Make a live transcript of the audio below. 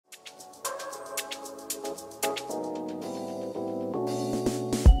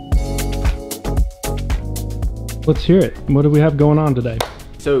Let's hear it. What do we have going on today?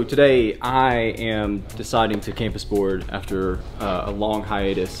 So today I am deciding to campus board after a long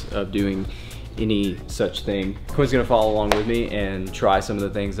hiatus of doing any such thing. Quinn's gonna follow along with me and try some of the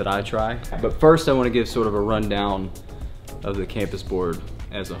things that I try. But first I wanna give sort of a rundown of the campus board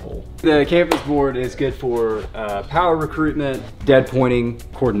as a whole. The campus board is good for power recruitment, dead pointing,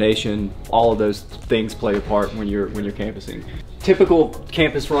 coordination. All of those things play a part when you're campusing. Typical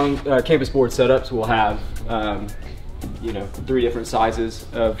campus board setups will have you know, 3 different sizes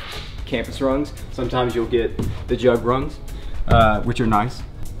of campus rungs. Sometimes you'll get the jug rungs, which are nice.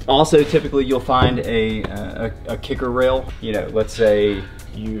 Also, typically you'll find a kicker rail. You know, let's say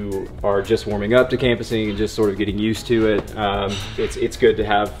you are just warming up to campusing and just sort of getting used to it. It's good to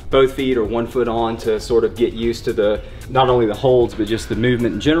have both feet or 1 foot on to sort of get used to not only the holds, but just the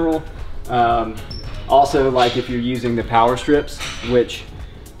movement in general. Also, like if you're using the power strips, which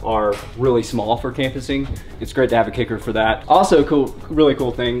are really small for campusing, it's great to have a kicker for that. Also, really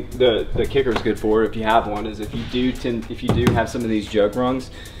cool thing the kicker is good for, if you have one, is if you do have some of these jug rungs,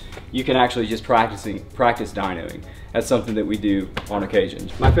 you can actually just practice dynoing. That's something that we do on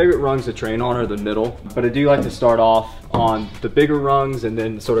occasion. My favorite rungs to train on are the middle, but I do like to start off on the bigger rungs and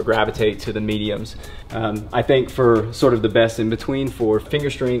then sort of gravitate to the mediums. I think for sort of the best in between for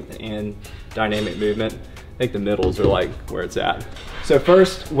finger strength and dynamic movement, I think the middles are like where it's at. So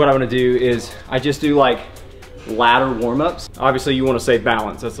first, what I'm gonna do is I just do like ladder warm-ups. Obviously you wanna save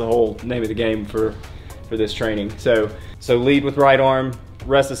balance. That's the whole name of the game for this training. So lead with right arm,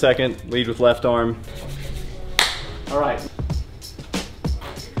 rest a second, lead with left arm. All right.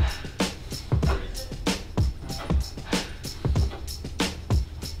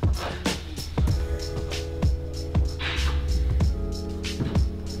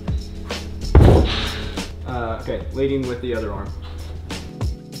 Okay, leading with the other arm.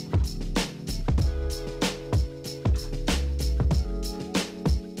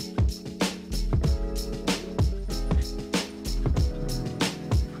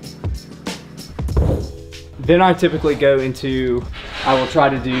 Then I typically go into, I will try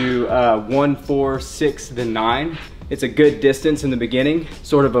to do 1, 4, 6, then 9. It's a good distance in the beginning,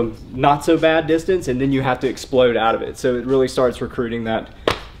 sort of a not so bad distance, and then you have to explode out of it. So it really starts recruiting that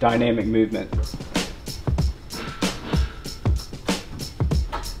dynamic movement.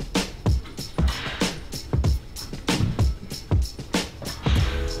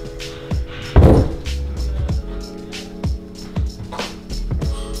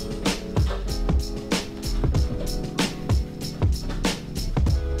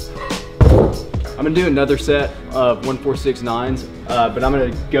 I'm gonna do another set of 1, 4, 6, 9s, but I'm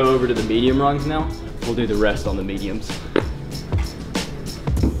gonna go over to the medium rungs now. We'll do the rest on the mediums.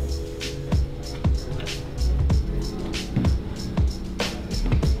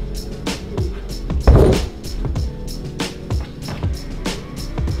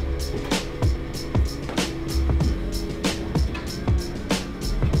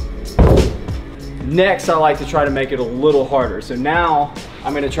 Next, I like to try to make it a little harder. So now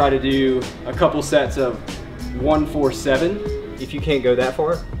I'm gonna try to do a couple sets of 1, 4, 7. If you can't go that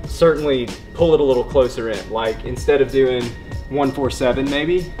far, certainly pull it a little closer in. Like instead of doing 1, 4, 7,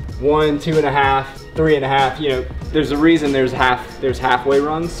 maybe 1, 2.5, 3.5. You know, there's a reason there's halfway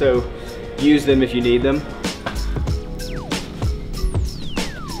rungs, so use them if you need them.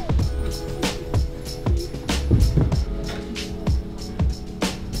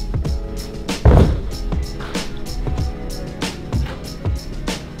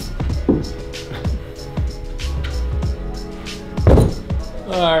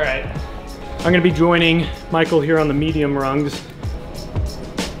 All right, I'm gonna be joining Michael here on the medium rungs.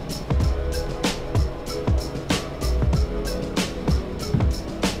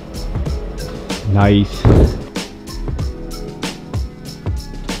 Nice.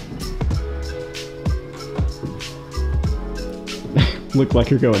 Look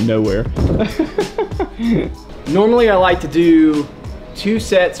like you're going nowhere. Normally I like to do 2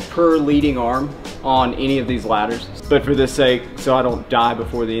 sets per leading arm on any of these ladders, but for this sake, so I don't die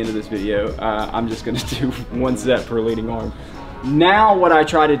before the end of this video, I'm just gonna do 1 set per leading arm. Now what I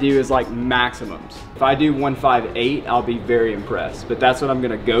try to do is like maximums. If I do 1, 5, 8, I'll be very impressed, but that's what I'm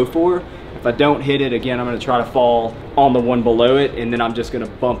gonna go for. If I don't hit it, again, I'm gonna try to fall on the one below it, and then I'm just gonna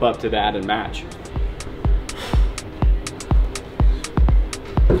bump up to that and match.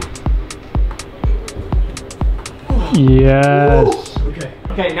 Yes.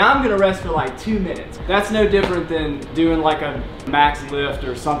 Okay, now I'm gonna rest for like 2 minutes. That's no different than doing like a max lift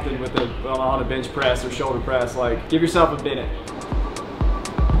or something with on a bench press or shoulder press. Like, give yourself a minute.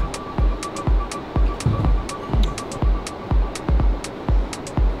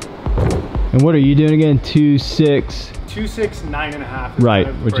 And what are you doing again? 2.6. 2.69.5. Right,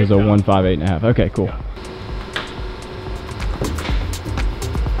 which is a 1.58.5. Okay, cool. Yeah.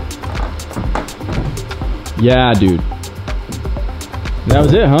 Yeah, dude. That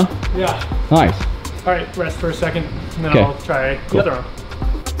was it, huh? Yeah. Nice. All right, rest for a second, and then Okay. I'll try the other arm.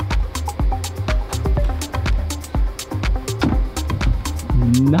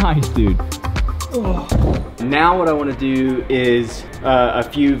 Nice, dude. Now what I want to do is a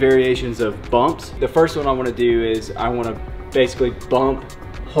few variations of bumps. The first one I want to do is I want to basically bump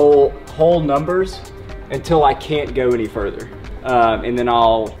whole numbers until I can't go any further. And then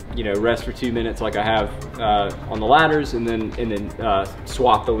I'll, you know, rest for 2 minutes like I have on the ladders, and then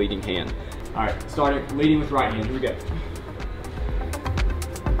swap the leading hand. All right, starting leading with right hand. Here we go.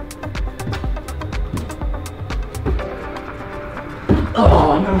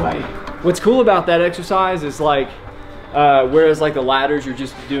 Oh, no way. What's cool about that exercise is like, whereas like the ladders, you're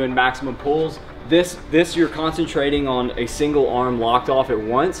just doing maximum pulls. This you're concentrating on a single arm locked off at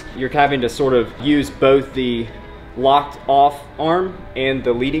once. You're having to sort of use both the locked off arm and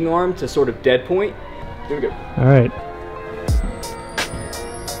the leading arm to sort of dead point. Here we go. All right.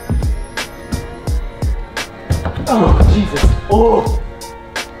 Oh, Jesus. Oh.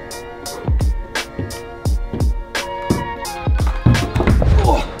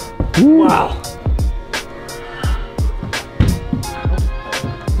 Wow.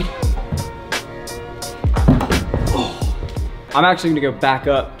 I'm actually gonna go back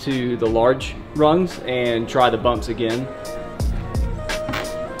up to the large rungs and try the bumps again.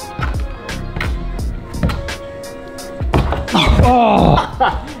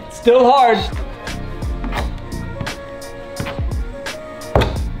 Oh. Still hard.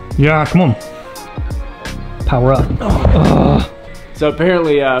 Yeah, come on. Power up. So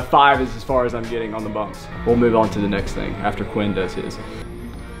apparently 5 is as far as I'm getting on the bumps. We'll move on to the next thing after Quinn does his.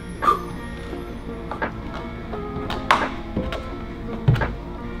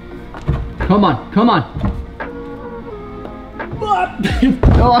 Come on, come on.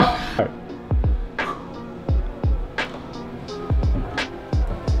 Come on.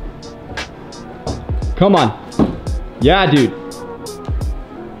 Come on. Yeah, dude.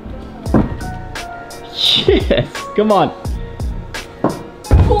 Yes, come on.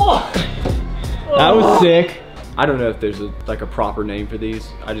 That was sick. I don't know if there's like a proper name for these.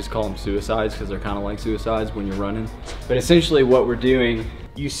 I just call them suicides because they're kind of like suicides when you're running. But essentially what we're doing,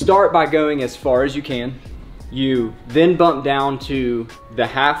 you start by going as far as you can. You then bump down to the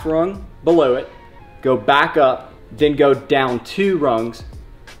half rung below it, go back up, then go down 2 rungs,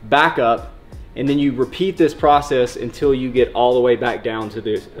 back up, and then you repeat this process until you get all the way back down to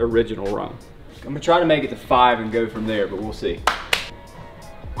the original rung. I'm gonna try to make it to 5 and go from there, but we'll see.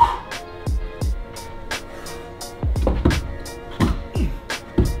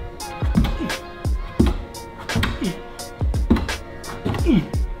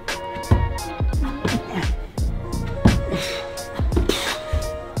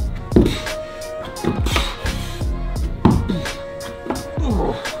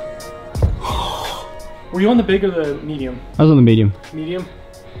 Were you on the big or the medium? I was on the medium. Medium?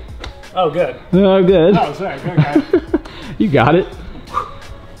 Oh, good. Oh, good. Oh, sorry. Good guy. You got it.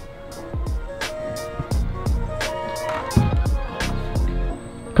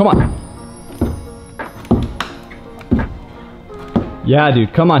 Come on. Yeah,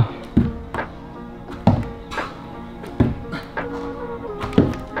 dude, come on.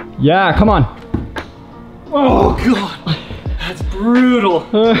 Yeah, come on. Oh, God. That's brutal.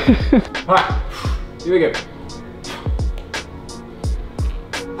 All right, here we go.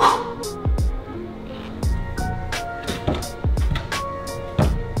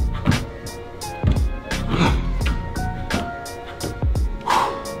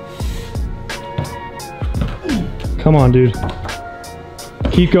 Come on, dude.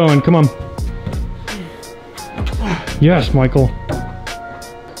 Keep going. Come on. Yes, Michael.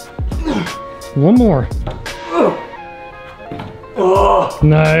 One more. Oh,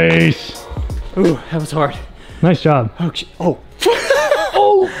 Nice. ooh, that was hard. Nice job. Oh, oh.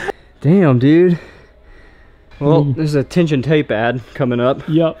 Oh. Damn, dude. Well, there's a tension tape ad coming up.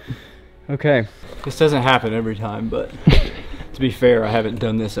 Yep. Okay. This doesn't happen every time, but to be fair, I haven't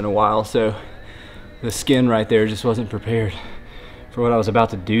done this in a while, so the skin right there just wasn't prepared for what I was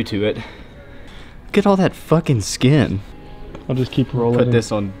about to do to it. Look at all that fucking skin. I'll just keep rolling. Put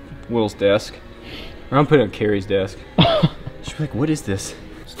this on Will's desk. Or I'm putting it on Carrie's desk. She's like, what is this?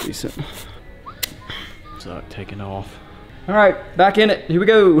 It's decent. It's not taking off. All right, back in it. Here we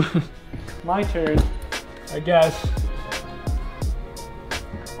go. My turn, I guess.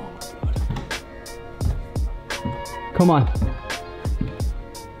 Come on.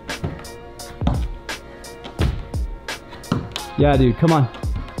 Yeah, dude, come on.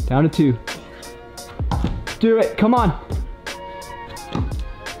 Down to 2. Do it, come on.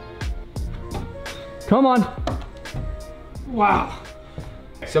 Come on. Wow.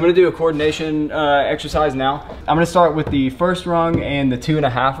 So I'm gonna do a coordination exercise now. I'm gonna start with the first rung and the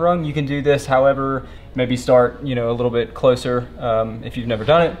 2.5 rung. You can do this however, maybe start, you know, a little bit closer if you've never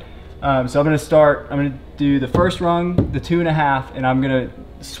done it. So I'm gonna do the first rung, the 2.5, and I'm gonna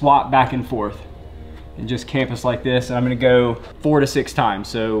swap back and forth and just campus like this. And I'm gonna go 4 to 6 times.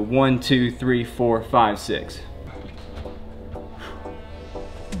 So 1, 2, 3, 4, 5, 6.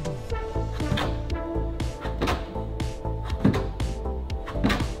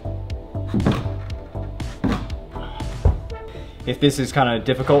 If this is kind of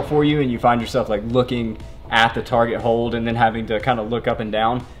difficult for you and you find yourself like looking at the target hold and then having to kind of look up and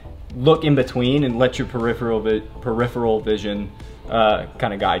down, look in between and let your peripheral vision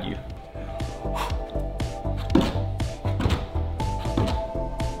kind of guide you.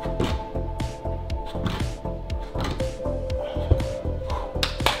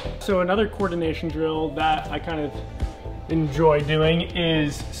 So another coordination drill that I kind of enjoy doing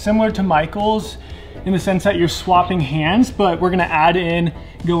is similar to Michael's in the sense that you're swapping hands, but we're gonna add in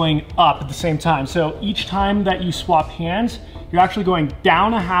going up at the same time. So each time that you swap hands, you're actually going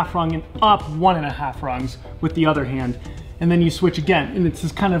down 1/2 rung and up 1.5 rungs with the other hand. And then you switch again. And it's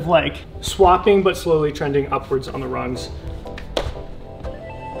just kind of like swapping, but slowly trending upwards on the rungs.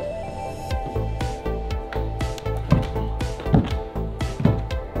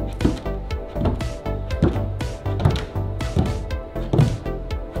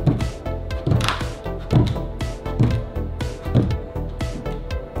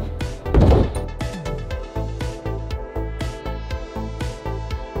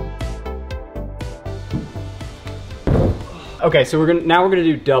 Okay, so now we're gonna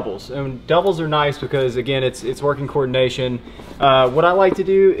do doubles. And doubles are nice because again, it's working coordination. What I like to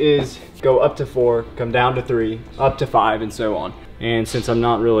do is go up to 4, come down to 3, up to 5, and so on. And since I'm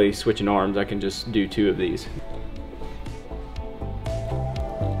not really switching arms, I can just do 2 of these.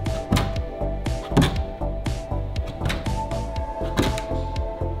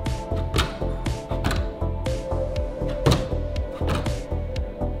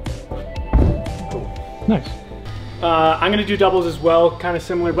 Nice. I'm gonna do doubles as well, kind of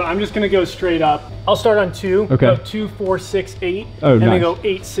similar, but I'm just gonna go straight up. I'll start on 2, okay. Go 2, 4, 6, 8, oh, and nice. then go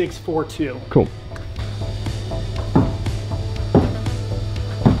 8, 6, 4, 2. Cool.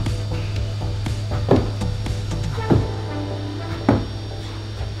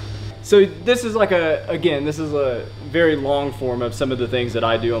 So this is like this is a very long form of some of the things that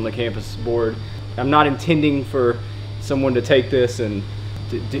I do on the campus board. I'm not intending for someone to take this and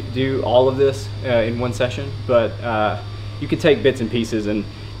do all of this in one session, but you can take bits and pieces and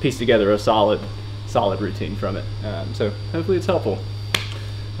piece together a solid routine from it. So hopefully it's helpful.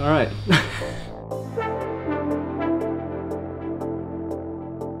 All right.